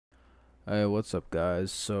Hey, what's up,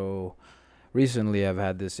 guys? So recently, I've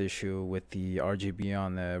had this issue with the RGB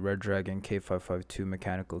on the Redragon K552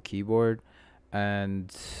 mechanical keyboard,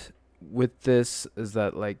 and with this is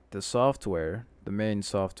that like the software, the main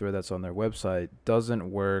software that's on their website,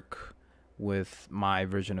 doesn't work with my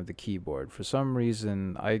version of the keyboard. For some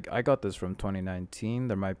reason, I got this from 2019.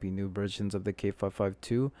 There might be new versions of the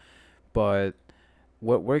K552, but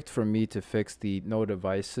what worked for me to fix the no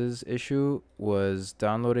devices issue was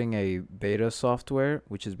downloading a beta software,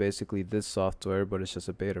 which is basically this software, but it's just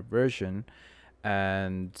a beta version,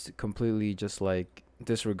 and completely just like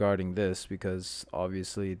disregarding this because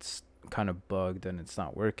obviously it's kind of bugged and it's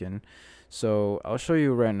not working. So I'll show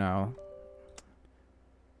you right now,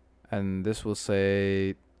 and this will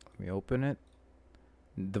say, let me open it.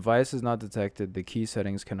 Device is not detected. The key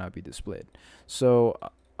settings cannot be displayed. So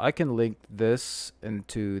I can link this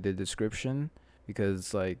into the description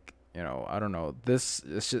because, like, I don't know. This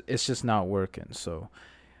it's just not working. So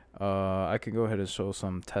I can go ahead and show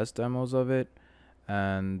some test demos of it,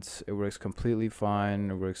 and it works completely fine.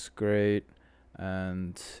 It works great,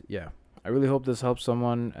 and yeah, I really hope this helps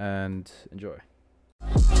someone, and enjoy.